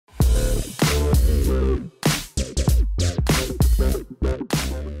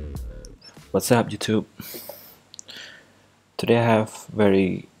What's up, YouTube? Today I have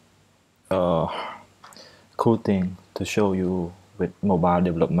very uh, cool thing to show you with mobile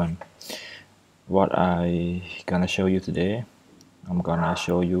development. What I gonna show you today? I'm gonna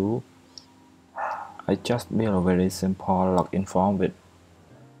show you. I just built a very simple login form with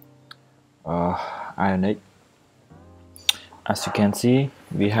Ionic. As you can see,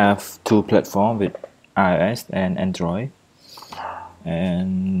 we have two platforms with iOS and Android,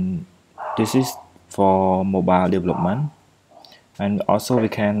 and this is for mobile development. And also we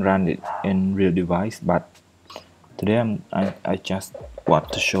can run it in real device, but today I just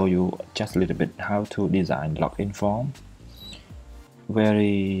want to show you just a little bit how to design login form.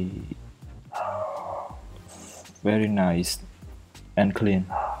 Very nice and clean.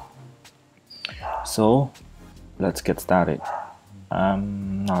 So let's get started.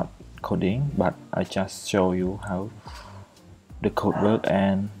 I'm not coding, but I just show you how the code work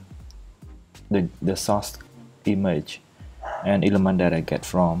and the source image and element that I get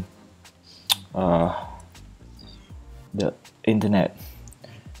from the internet.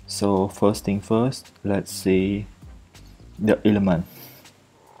 So first thing first, let's see the element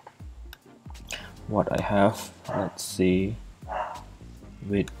what I have. Let's see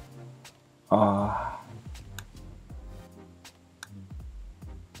with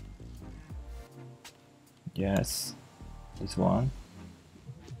yes, this one,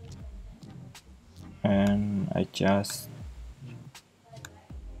 and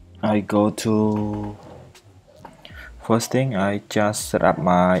I go to first thing I just set up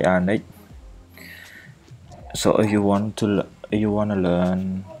my Ionic. So if you want to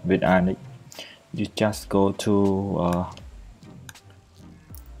learn with Ionic, you just go to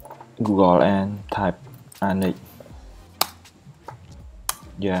Google and type Ionic.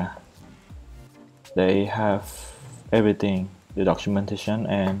 Yeah, they have everything, the documentation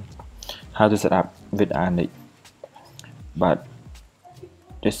and how to set up with Ionic. But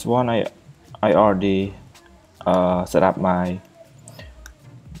this one I already set up my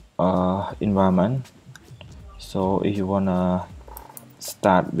environment. So if you wanna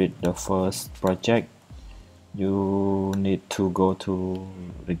start with the first project, you need to go to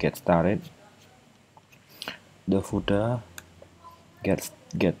the get started, the footer, get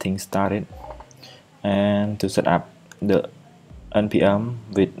things started, and to set up the npm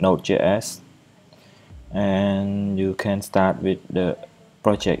with node.js. And you can start with the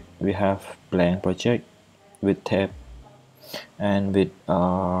project. We have blank project with tab and with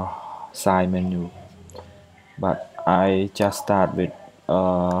side menu, but I just start with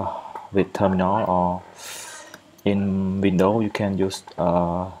terminal, or in Windows you can use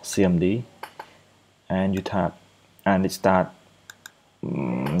CMD, and you tap and it start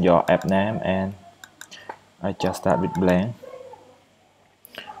your app name, and I just start with blank.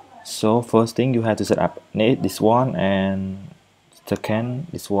 So first thing you have to set up this one, and second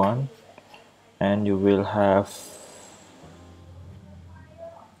this one, and you will have,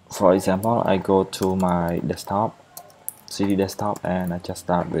 for example, I go to my desktop, CD desktop, and I just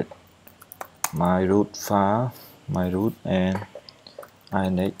start with my root file, my root, and I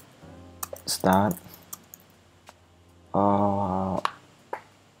need start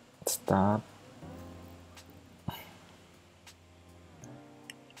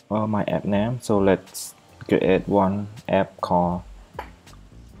my app name. So let's create one app called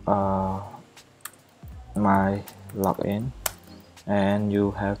my login, and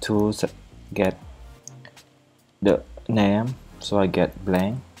you have to get the name. So I get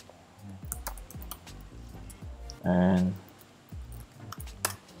blank, and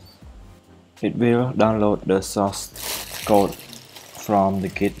it will download the source code from the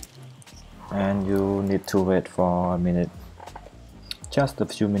Git, and you need to wait for a minute, just a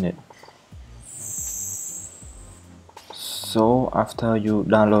few minutes. So after you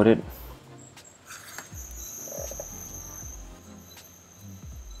download it,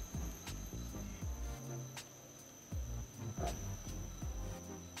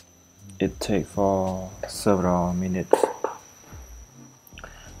 it takes for several minutes,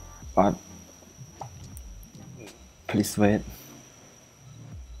 but please wait.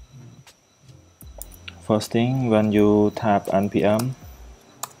 First thing, when you tap npm,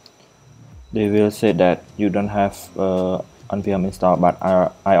 they will say that you don't have npm installed, but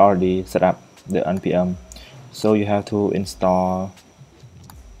I already set up the npm. So you have to install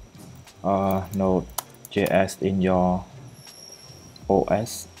node.js in your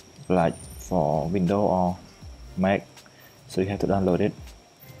OS, like for Windows or Mac. So you have to download it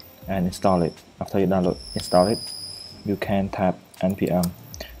and install it. After you install it, you can tap npm.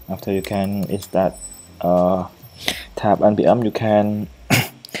 After you can install tap npm, you can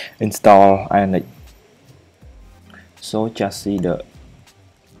install Ionic. So just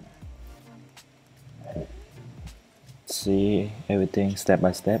see everything step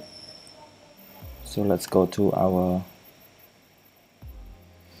by step. So let's go to our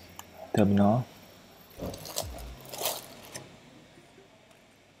terminal.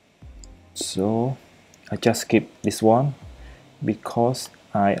 So I just skip this one because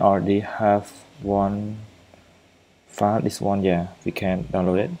I already have one file. This one, yeah, we can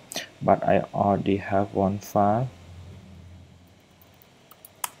download it, but I already have one file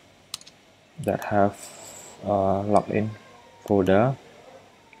that have a login folder.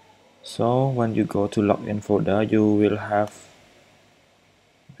 So when you go to login folder, you will have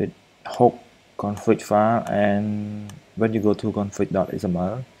with hook config file, and when you go to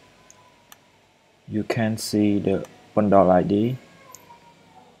config.xml, you can see the bundle ID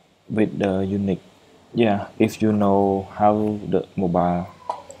with the unique. Yeah, if you know how the mobile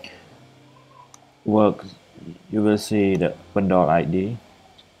works, you will see the bundle ID,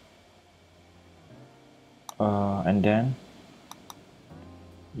 and then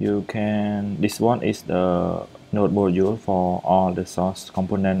you can, this one is the node module for all the source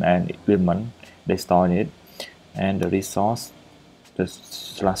component and element they store in it, and the resource, the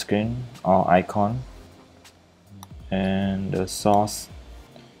slash screen or icon, and the source.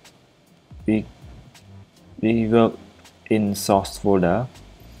 We work in source folder,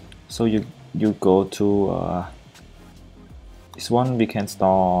 so you go to this one. We can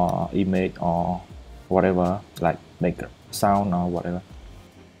store image or whatever, like make sound or whatever,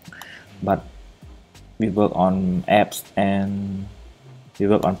 but we work on apps and we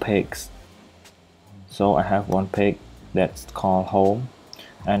work on pages. So I have one page that's called home,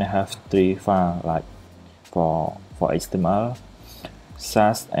 and I have 3 files, like for HTML,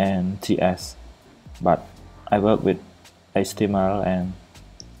 SAS and TS, but I work with HTML and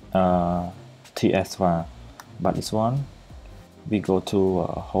TS file. But this one, we go to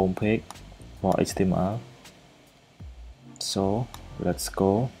home page for HTML. So let's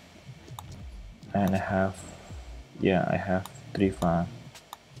go, and I have 3 files,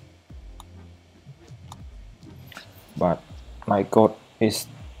 but my code is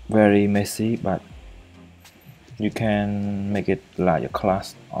very messy, but you can make it like a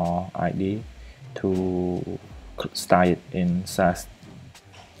class or ID to style it in SAS.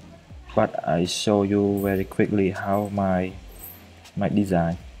 But I show you very quickly how my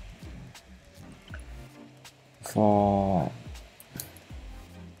design. For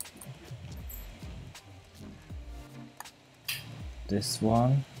this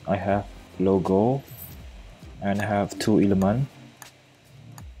one, I have logo and I have 2 elements.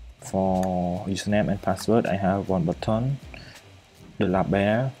 For username and password, I have one button, the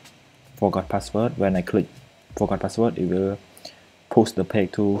label, forgot password. When I click forgot password, it will push the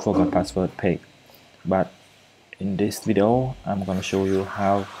page to forgot password page. But in this video, I'm gonna show you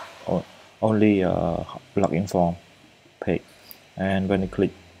how only login form page. And when you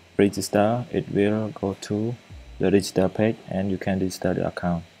click register, it will go to the register page, and you can register the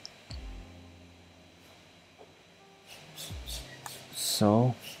account.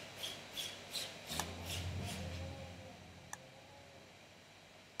 So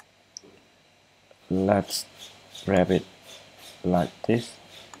let's wrap it like this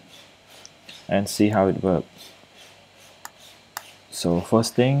and see how it works. So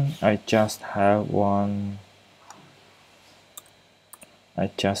first thing, I just have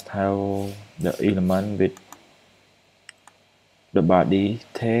the element with the body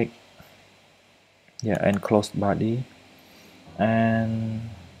tag, and closed body, and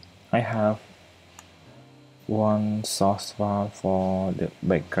I have one source file for the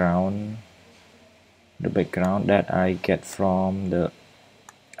background that I get from the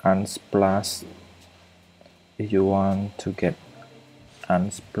Unsplash. If you want to get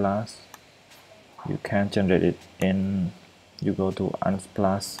Unsplash, you can generate it in, you go to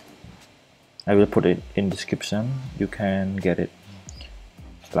Unsplash. I will put it in description. You can get it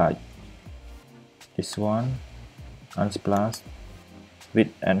like this one, Unsplash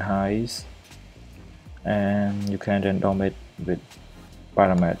width and height, and you can random it with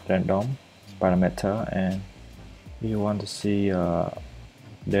random parameter. And if you want to see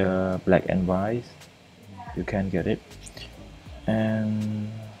the black and white, you can get it.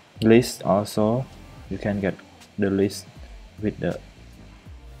 And list also, you can get the list with the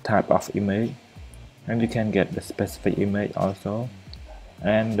type of image, and you can get the specific image also.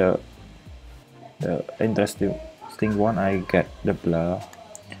 And the interesting one, I get the blur.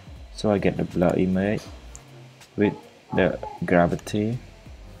 So I get the blur image with the gravity.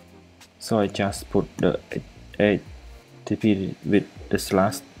 So I just put the tp with the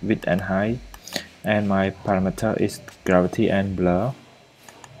slash width and height, and my parameter is gravity and blur.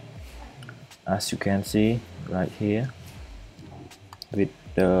 As you can see right here, with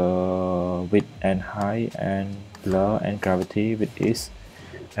the width and height and blur and gravity with is,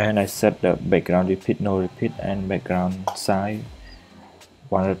 and I set the background repeat, no repeat, and background size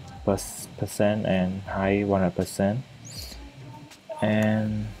 100% and height 100%.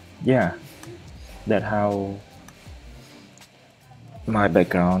 And yeah, that's how my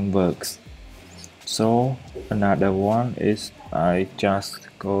background works. So another one is I just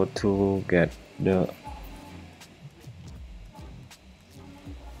go to get the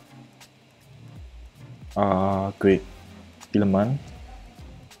grid element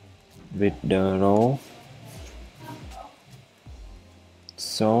with the row.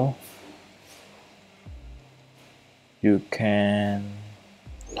 So you can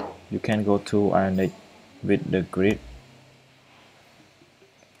go to Ionic with the grid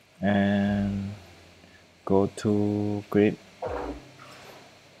and go to grid.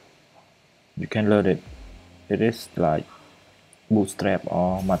 You can load it. It is like Bootstrap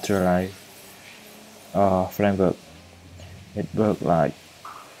or Materialize framework. It works like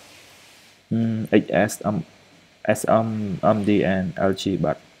HS, MD and LG,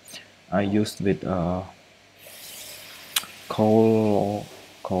 but I used with cold,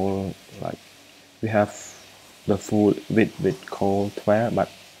 like we have the full with cold 12, but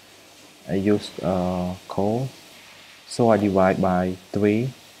I used cold, so I divide by 3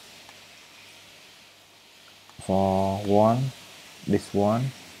 for one, this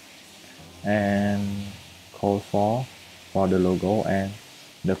one, and code for the logo, and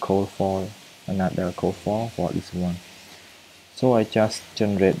the code for another code for this one. So I just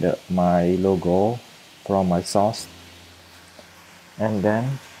generate my logo from my source, and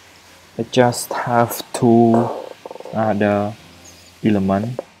then I just have two other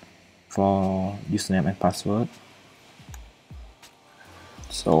elements for username and password.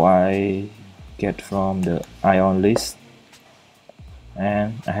 So I get from the ion list,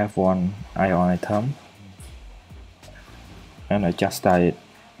 and I have one ion item, and I just style it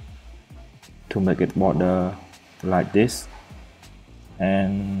to make it border like this,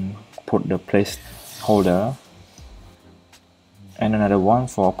 and put the placeholder, and another one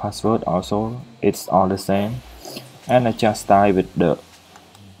for password also. It's all the same, and I just style with the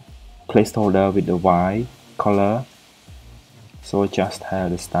placeholder with the white color. So I just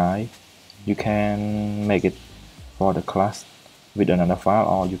have the style. You can make it for the class with another file,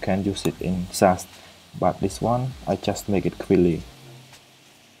 or you can use it in SAS, but this one I just make it quickly.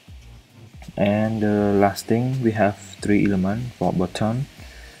 And the last thing, we have 3 elements for button,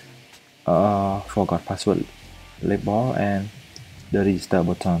 forgot password label, and the register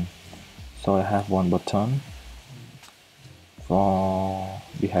button. So I have one button for,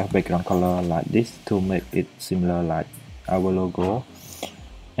 we have background color like this to make it similar like our logo,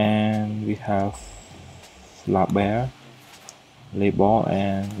 and we have label,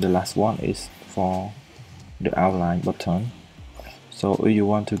 and the last one is for the outline button. So if you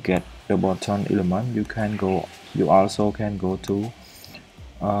want to get the button element, you also can go to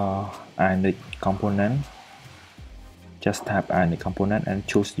Ionic component. Just tap Ionic component and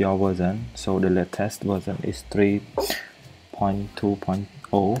choose your version. So the latest version is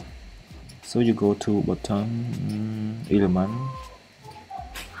 3.2.0. So you go to button element.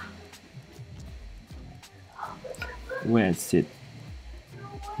 Where is it?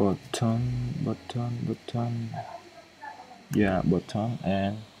 Button. Yeah, button,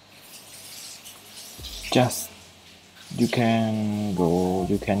 and just you can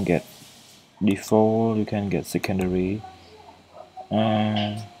get default, you can get secondary,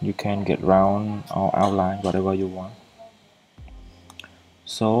 and you can get round or outline, whatever you want.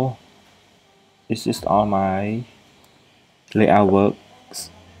 So this is all my layout works.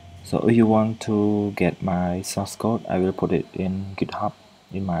 So if you want to get my source code, I will put it in GitHub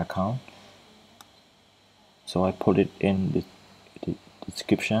in my account. So I put it in the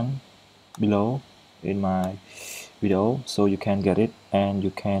description below in my video, so you can get it, and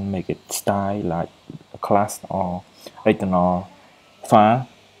you can make it style like a class or external file,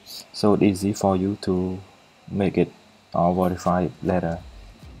 so it's easy for you to make it or verify it later.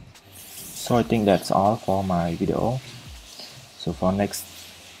 So I think that's all for my video. So for next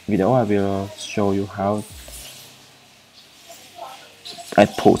video I will show you how I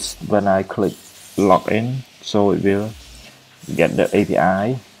post when I click login, so it will get the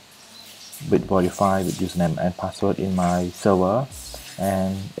API with verify with username and password in my server,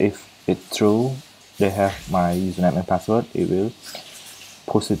 and if it's true they have my username and password, it will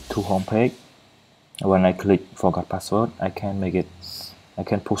push it to homepage, When I click forgot password, I can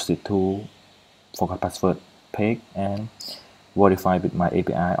push it to forgot password page and verify with my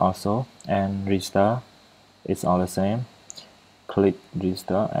API also, and register. It's all the same. Click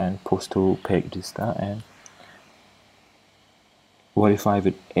register and push to page register and verify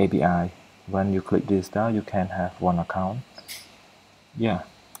with API. When you click register, you can have one account. Yeah,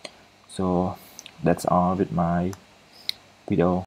 so that's all with my video.